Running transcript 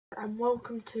and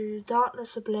welcome to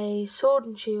Darkness Ablaze Sword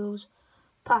and Shields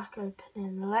pack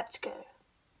opening. Let's go.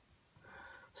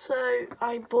 So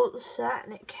I bought the set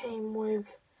and it came with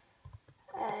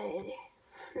a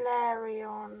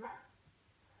Flareon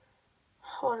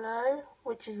Holo,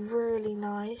 which is really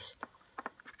nice.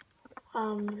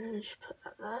 Let me just put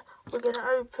that there. We're going to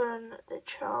open the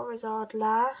Charizard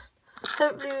last.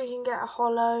 Hopefully we can get a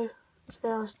Holo. To be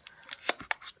honest,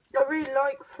 I really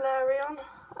like Flareon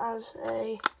as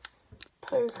a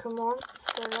Pokemon,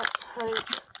 so let's hope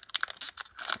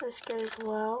this goes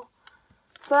well.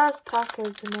 First pack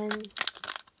opening.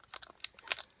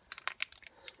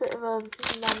 It's a bit of a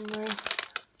memory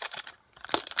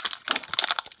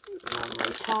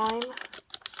time.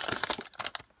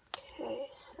 Okay,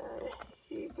 so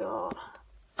you got,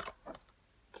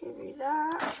 give me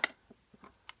that.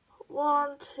 1,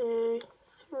 2,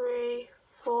 3,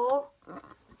 4.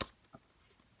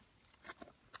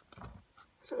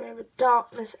 So we have a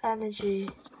Darkness Energy,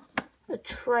 a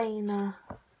Trainer.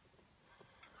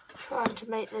 Trying to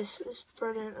make this as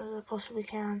brilliant as I possibly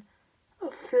can. A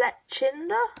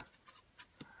Fletchinder,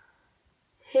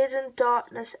 Hidden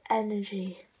Darkness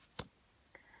Energy,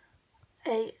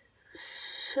 a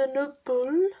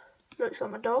Snubbull, looks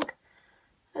like my dog,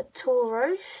 a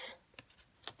Tauros,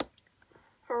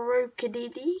 a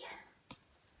Rookidee,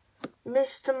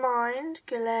 Mr. Mind,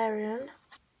 Galarian,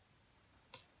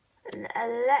 an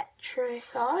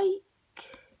Electrike,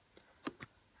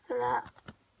 that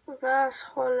Reverse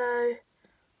Holo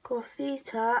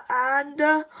Gothita, and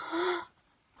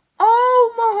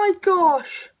oh my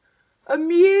gosh, a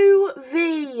Mew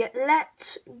V.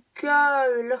 Let's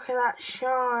go. Look at that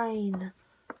shine.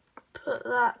 Put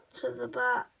that to the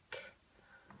back.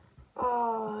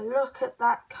 Oh, look at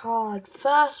that card.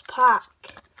 First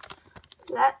pack.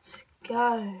 Let's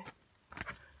go.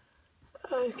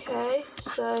 Okay,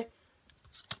 so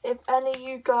if any of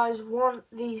you guys want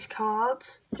these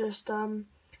cards, just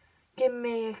give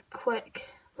me a quick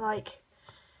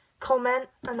comment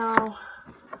and I'll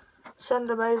send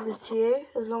them over to you,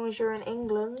 as long as you're in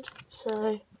England.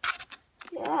 So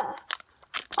yeah,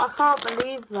 I can't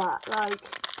believe that,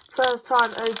 first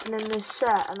time opening this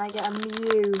set and I get a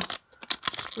Mew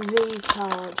V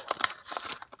card.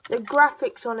 The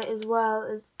graphics on it as well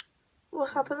is,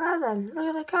 what's happened there then?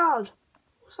 Look at the card,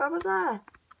 what's happened there?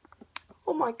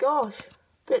 Oh my gosh,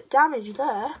 bit damaged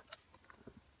there.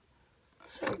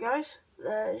 So guys,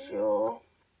 there's your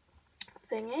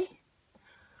thingy.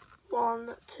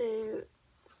 1, 2,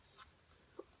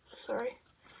 sorry,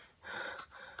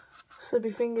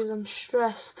 slippy fingers, I'm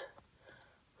stressed.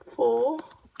 4,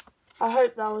 I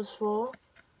hope that was 4.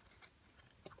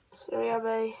 So we have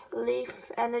a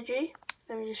Leaf Energy.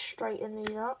 Let me just straighten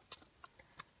these up.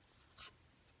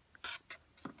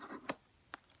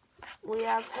 We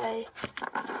have a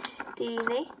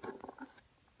Steenie.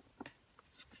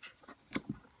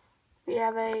 We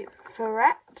have a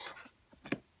Ferret.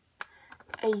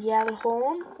 A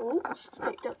Yellowhorn. Oh,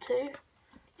 picked up 2.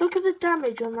 Look at the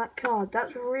damage on that card.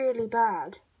 That's really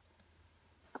bad.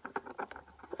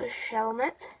 A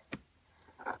Shelmet.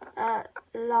 A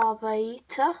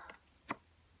Larvaeater.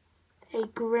 A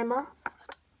Grimmer.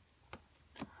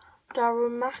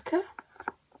 Darumaka.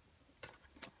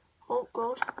 Oh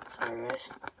god, there it is.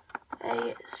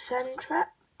 A Sentret.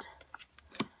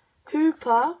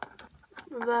 Hooper.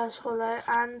 Reverse Holo.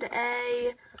 And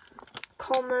a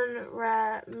common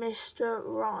rare Mr.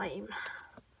 Rhyme.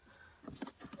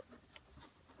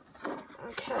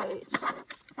 Okay.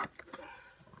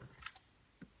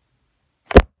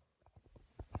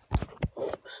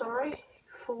 Oh, sorry,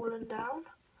 fallen down.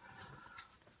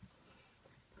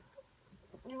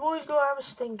 You've always got to have a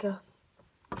stinker.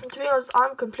 And to be honest,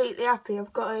 I'm completely happy.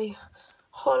 I've got a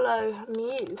Holo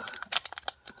Mew.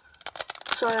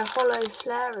 Sorry, a Holo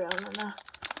Flareon and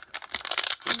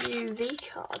a Mew V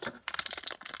card.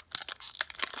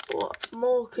 What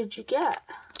more could you get?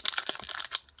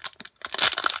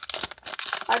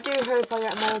 I do hope I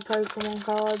get more Pokemon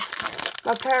cards.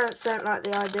 My parents don't like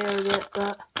the idea of it,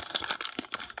 but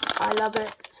I love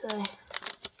it, so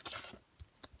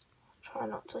try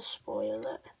not to spoil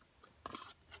it.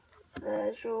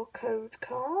 There's your code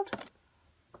card.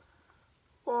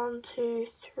 1, 2,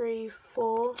 3,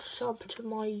 4. Sub to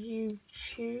my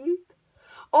YouTube.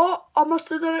 Oh, I must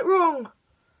have done it wrong.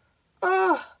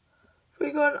 Ah,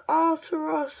 we got an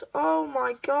Arteros. Oh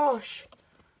my gosh.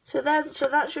 So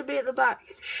that should be at the back.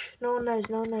 Shh, no one knows,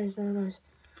 no one knows, no one knows.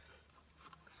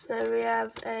 So we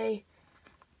have a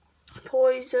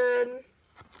Poison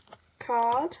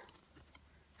card,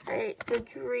 a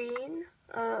Gadreen,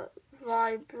 a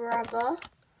Vibrava,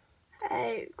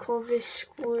 a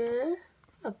Corvisquire,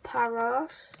 a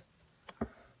Paras,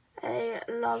 a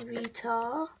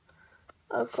Larvitar,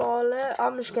 a Garlet.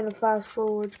 I'm just going to fast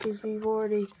forward because we've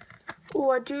already... Oh,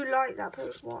 I do like that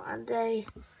Pokemon. And a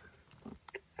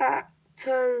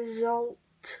Actozolt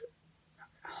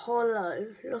Hollow.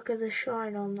 Look at the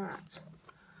shine on that.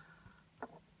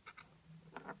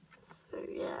 So,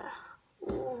 yeah.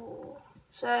 Ooh.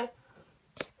 So,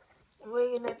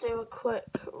 we're going to do a quick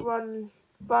run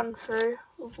through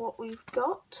of what we've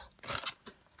got.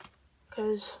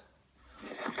 Because...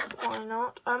 why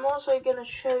not? I'm also going to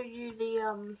show you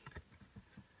the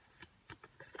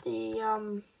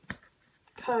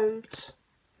codes,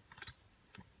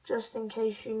 just in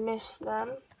case you missed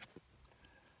them.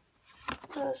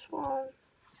 First one,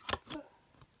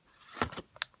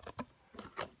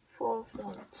 fourth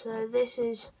one. So this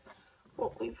is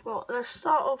what we've got. Let's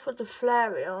start off with the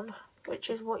Flareon, which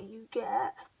is what you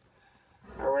get.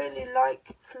 I really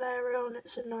like Flareon.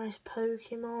 It's a nice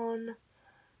Pokemon.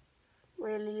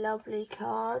 Really lovely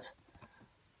card.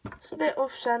 It's a bit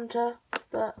off center,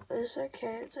 but it's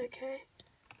okay, it's okay.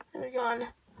 There we go.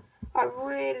 I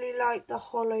really like the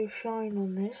hollow shine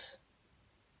on this.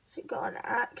 So it got an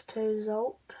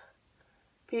Actozolt.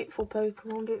 Beautiful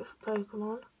Pokemon, beautiful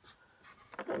Pokemon.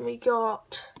 And we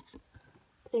got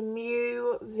the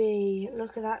Mew V.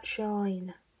 Look at that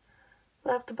shine.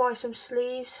 We'll have to buy some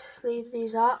sleeves, sleeve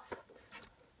these up.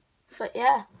 But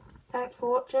yeah, thanks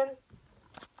for watching,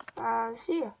 and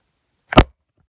see ya.